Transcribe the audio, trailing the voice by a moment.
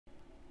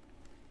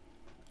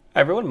Hi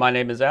everyone, my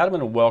name is Adam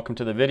and welcome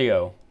to the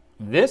video.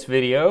 This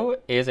video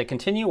is a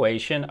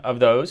continuation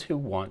of those who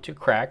want to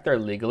crack their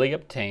legally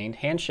obtained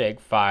handshake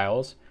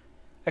files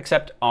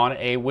except on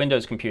a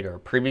Windows computer.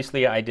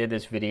 Previously I did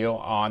this video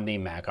on the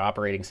Mac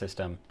operating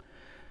system.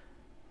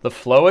 The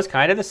flow is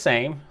kind of the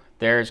same.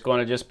 There's going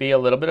to just be a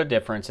little bit of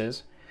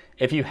differences.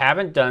 If you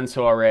haven't done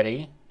so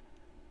already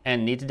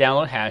and need to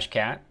download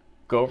hashcat,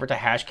 go over to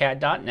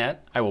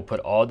hashcat.net. I will put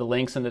all the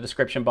links in the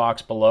description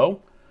box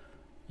below.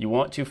 You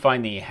want to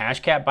find the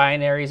hashcat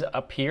binaries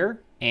up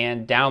here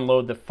and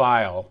download the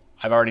file.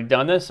 I've already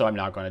done this, so I'm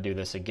not going to do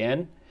this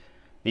again.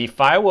 The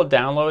file will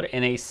download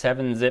in a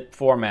 7-zip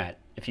format.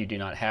 If you do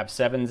not have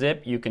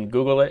 7-zip, you can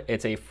Google it.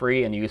 It's a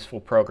free and useful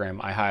program.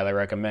 I highly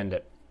recommend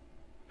it.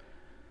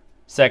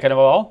 Second of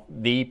all,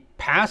 the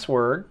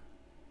password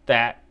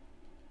that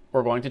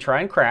we're going to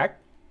try and crack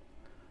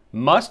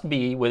must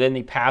be within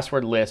the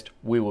password list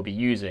we will be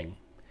using.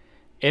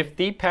 If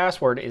the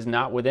password is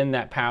not within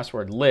that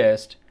password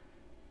list,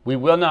 we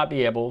will not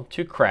be able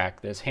to crack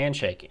this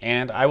handshake,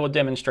 and I will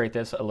demonstrate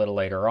this a little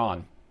later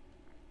on.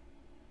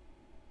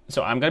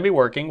 So I'm going to be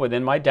working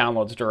within my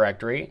downloads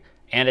directory,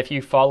 and if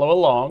you follow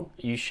along,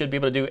 you should be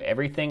able to do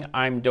everything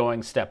I'm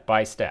doing step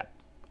by step.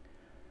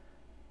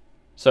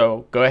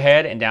 So go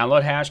ahead and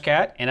download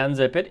hashcat and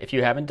unzip it if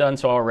you haven't done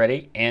so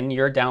already in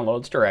your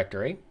downloads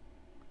directory.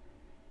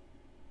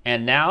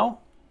 And now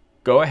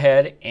go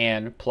ahead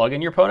and plug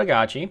in your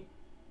Pwnagotchi.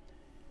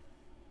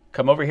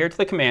 Come over here to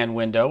the command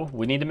window.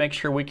 We need to make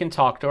sure we can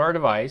talk to our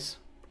device.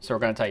 So we're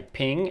going to type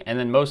ping, and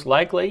then most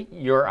likely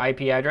your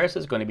IP address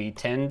is going to be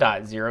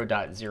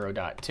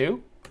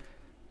 10.0.0.2.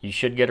 You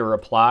should get a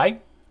reply.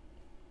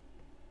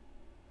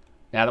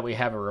 Now that we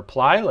have a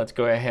reply, let's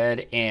go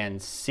ahead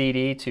and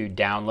CD to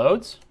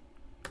downloads.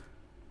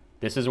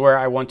 This is where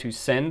I want to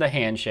send the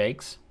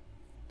handshakes.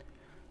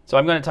 So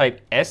I'm going to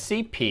type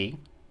SCP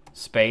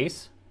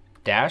space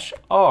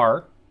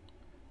 -R,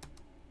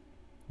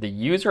 the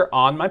user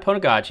on my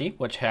Pwnagotchi,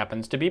 which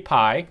happens to be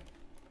pi,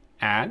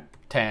 at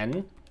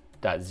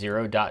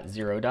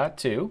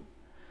 10.0.0.2.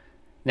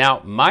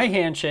 Now, my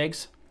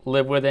handshakes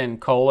live within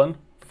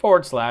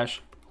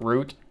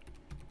 :/root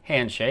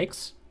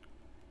handshakes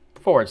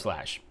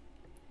 /.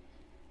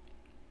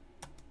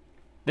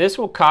 This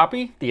will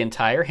copy the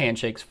entire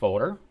handshakes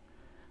folder,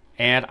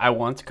 and I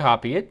want to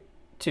copy it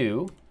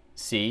to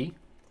C:\users.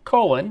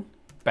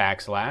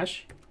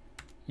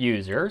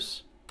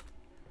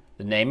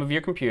 The name of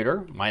your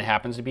computer, mine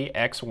happens to be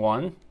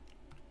X1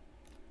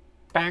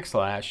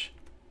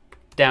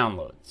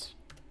 /downloads.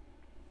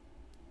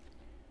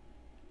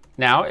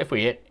 Now, if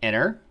we hit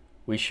enter,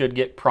 we should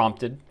get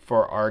prompted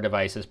for our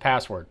device's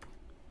password.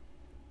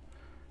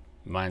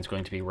 Mine's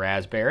going to be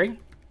Raspberry.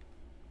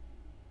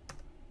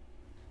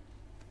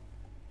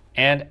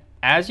 And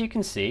as you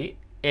can see,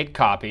 it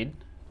copied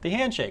the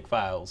handshake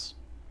files.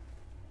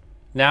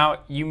 Now,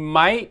 you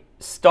might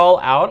stall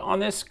out on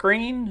this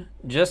screen.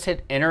 Just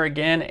hit enter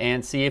again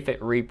and see if it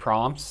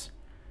reprompts.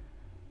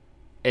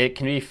 It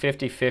can be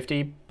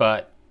 50-50,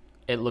 but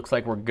it looks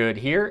like we're good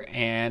here.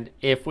 And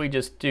if we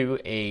just do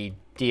a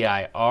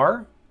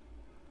dir,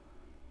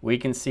 we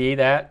can see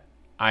that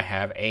I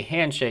have a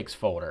handshakes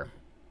folder.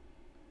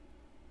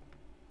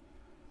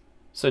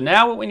 So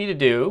now what we need to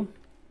do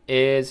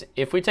is,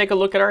 if we take a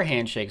look at our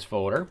handshakes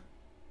folder,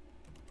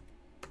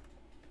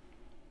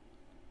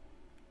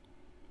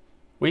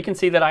 we can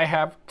see that I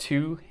have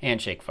two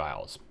handshake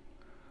files.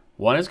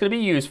 One is going to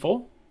be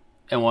useful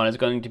and one is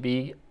going to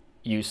be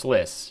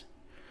useless.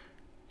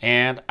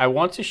 And I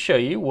want to show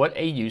you what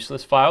a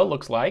useless file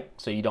looks like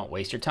so you don't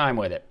waste your time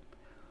with it.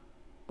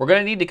 We're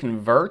going to need to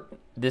convert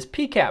this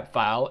PCAP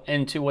file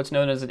into what's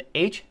known as an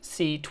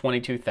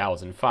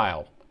HC22000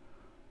 file.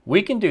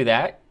 We can do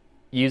that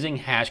using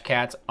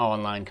Hashcat's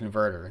online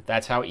converter.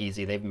 That's how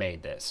easy they've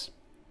made this.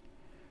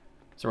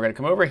 So we're going to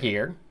come over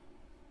here.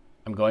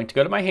 I'm going to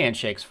go to my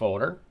handshakes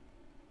folder,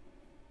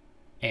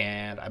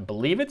 and I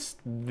believe it's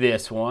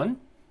this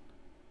one.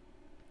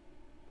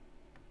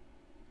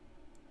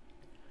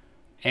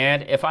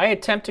 And if I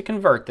attempt to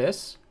convert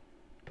this,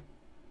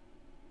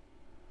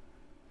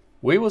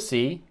 we will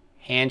see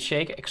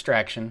handshake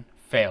extraction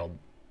failed.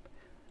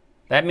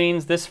 That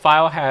means this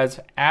file has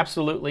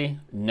absolutely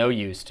no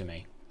use to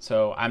me,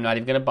 so I'm not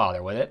even going to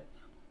bother with it.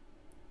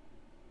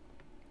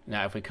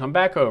 Now if we come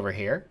back over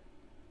here,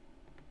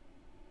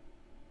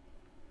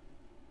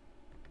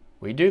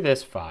 we do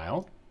this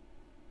file,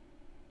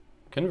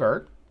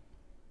 convert,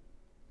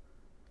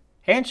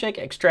 handshake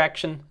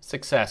extraction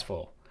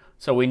successful.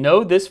 So we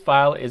know this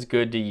file is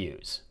good to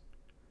use.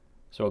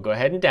 So we'll go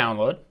ahead and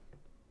download.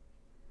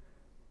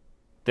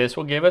 This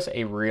will give us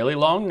a really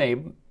long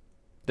name.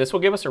 This will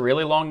give us a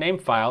really long name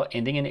file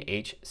ending in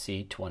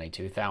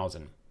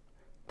HC22000.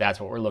 That's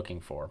what we're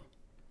looking for.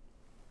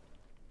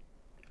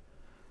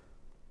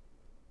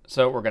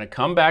 So we're going to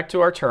come back to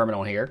our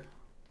terminal here.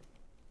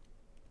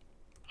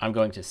 I'm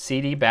going to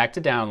CD back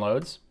to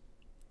downloads.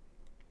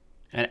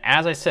 And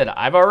as I said,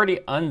 I've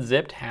already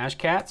unzipped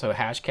hashcat, so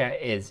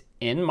hashcat is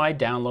in my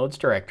downloads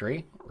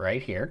directory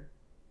right here.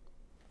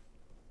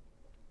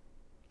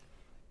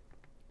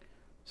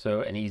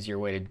 So an easier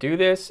way to do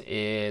this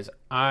is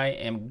I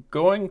am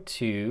going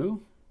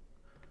to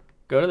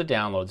go to the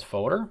downloads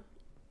folder.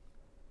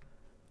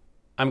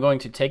 I'm going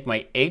to take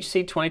my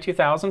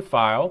HC22000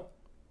 file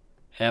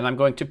and I'm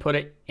going to put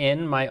it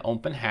in my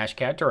open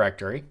hashcat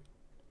directory.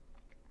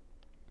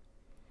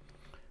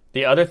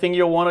 The other thing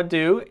you'll want to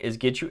do is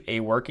get you a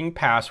working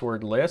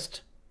password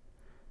list.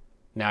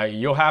 Now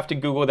you'll have to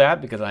Google that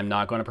because I'm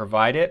not going to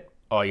provide it.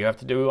 All you have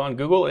to do on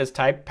Google is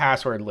type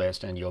password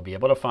list and you'll be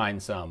able to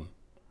find some.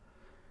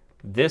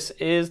 This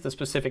is the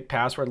specific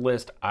password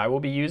list I will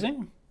be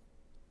using.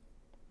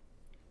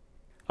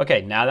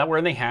 Okay, now that we're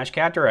in the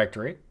hashcat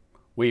directory,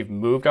 we've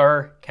moved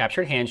our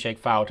captured handshake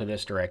file to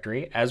this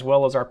directory as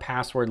well as our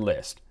password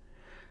list.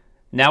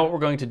 Now what we're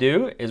going to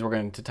do is we're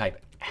going to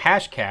type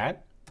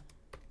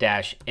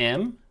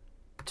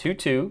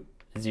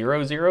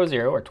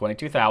hashcat-m22000 or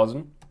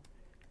 22,000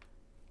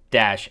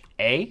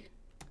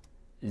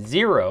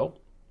 -a0,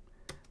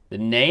 the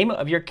name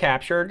of your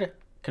captured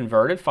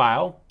converted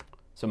file.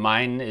 So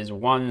mine is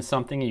one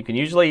something. You can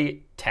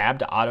usually tab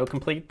to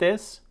autocomplete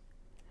this.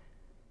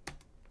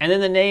 And then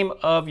the name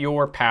of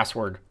your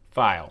password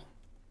file.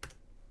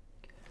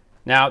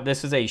 Now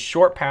this is a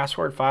short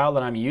password file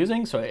that I'm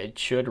using, so it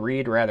should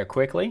read rather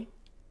quickly.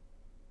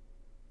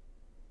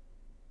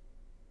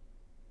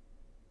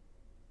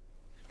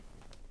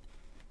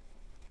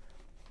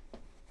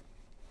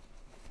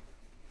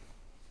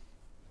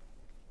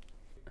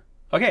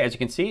 Okay, as you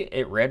can see,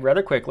 it read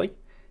rather quickly.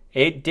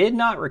 It did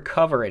not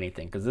recover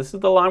anything because this is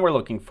the line we're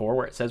looking for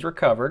where it says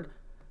recovered.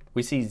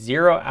 We see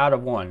 0 out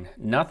of 1.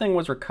 Nothing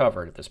was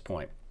recovered at this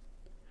point.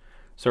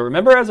 So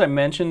remember, as I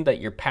mentioned, that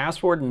your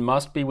password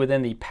must be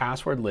within the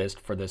password list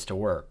for this to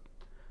work.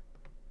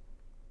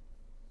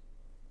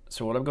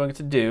 So what I'm going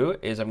to do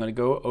is I'm going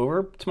to go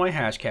over to my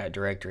hashcat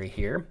directory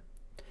here.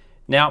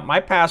 Now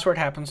my password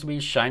happens to be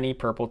shiny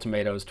purple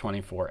tomatoes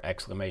 24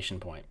 exclamation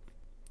point.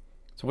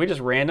 So we just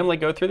randomly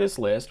go through this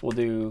list. We'll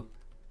do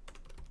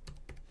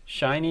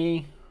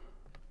shiny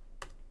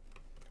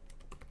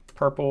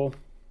purple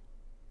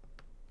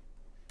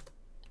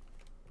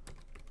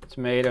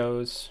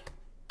tomatoes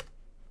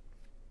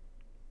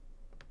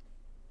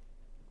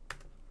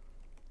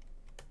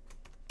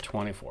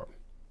 24.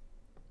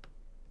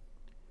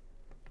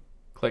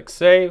 Click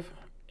save.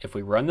 If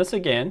we run this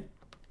again,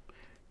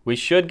 we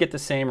should get the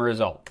same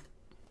result.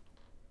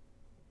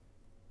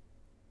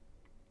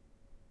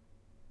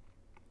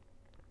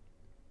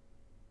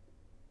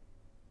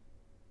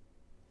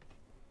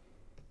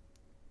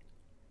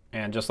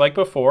 And just like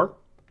before,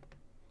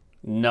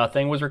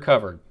 nothing was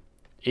recovered.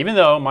 Even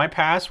though my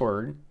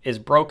password is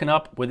broken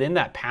up within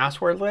that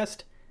password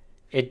list,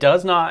 it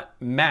does not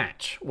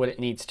match what it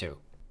needs to.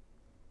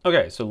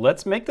 Okay, so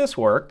let's make this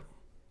work.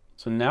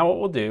 So now what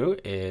we'll do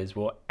is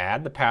we'll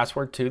add the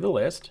password to the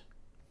list.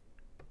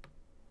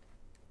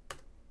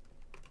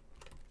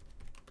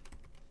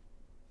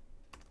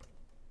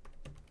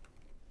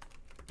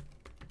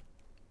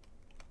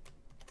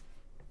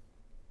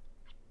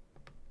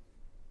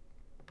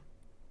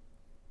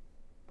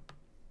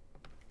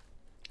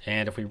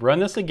 And if we run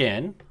this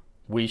again,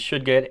 we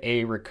should get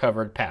a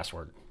recovered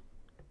password.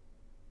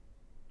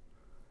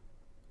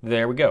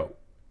 There we go.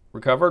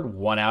 Recovered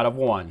 1 out of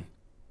 1.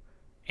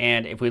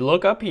 And if we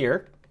look up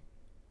here,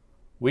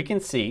 we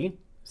can see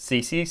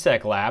CC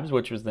Sec Labs,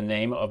 which was the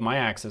name of my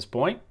access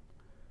point,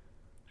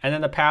 and then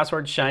the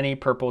password shiny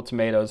purple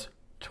tomatoes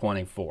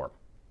 24.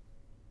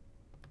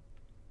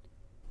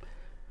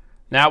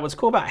 Now what's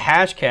cool about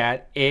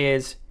hashcat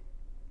is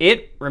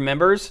it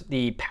remembers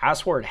the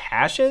password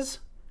hashes.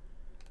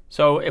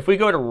 So if we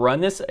go to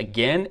run this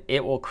again,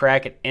 it will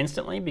crack it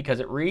instantly because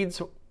it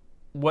reads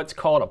what's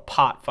called a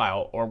pot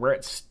file, or where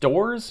it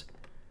stores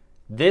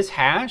this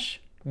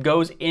hash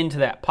goes into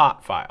that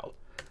pot file.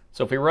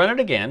 So if we run it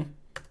again,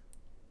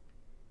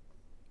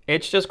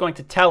 it's just going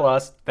to tell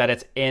us that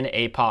it's in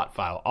a pot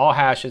file. All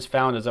hash is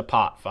found as a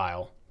pot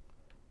file.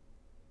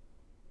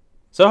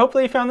 So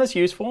hopefully you found this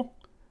useful.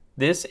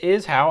 This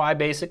is how I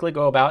basically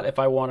go about if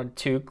I wanted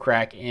to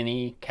crack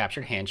any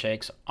captured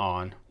handshakes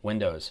on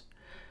Windows.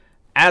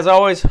 As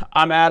always,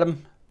 I'm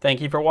Adam.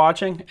 Thank you for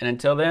watching, and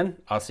until then,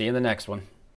 I'll see you in the next one.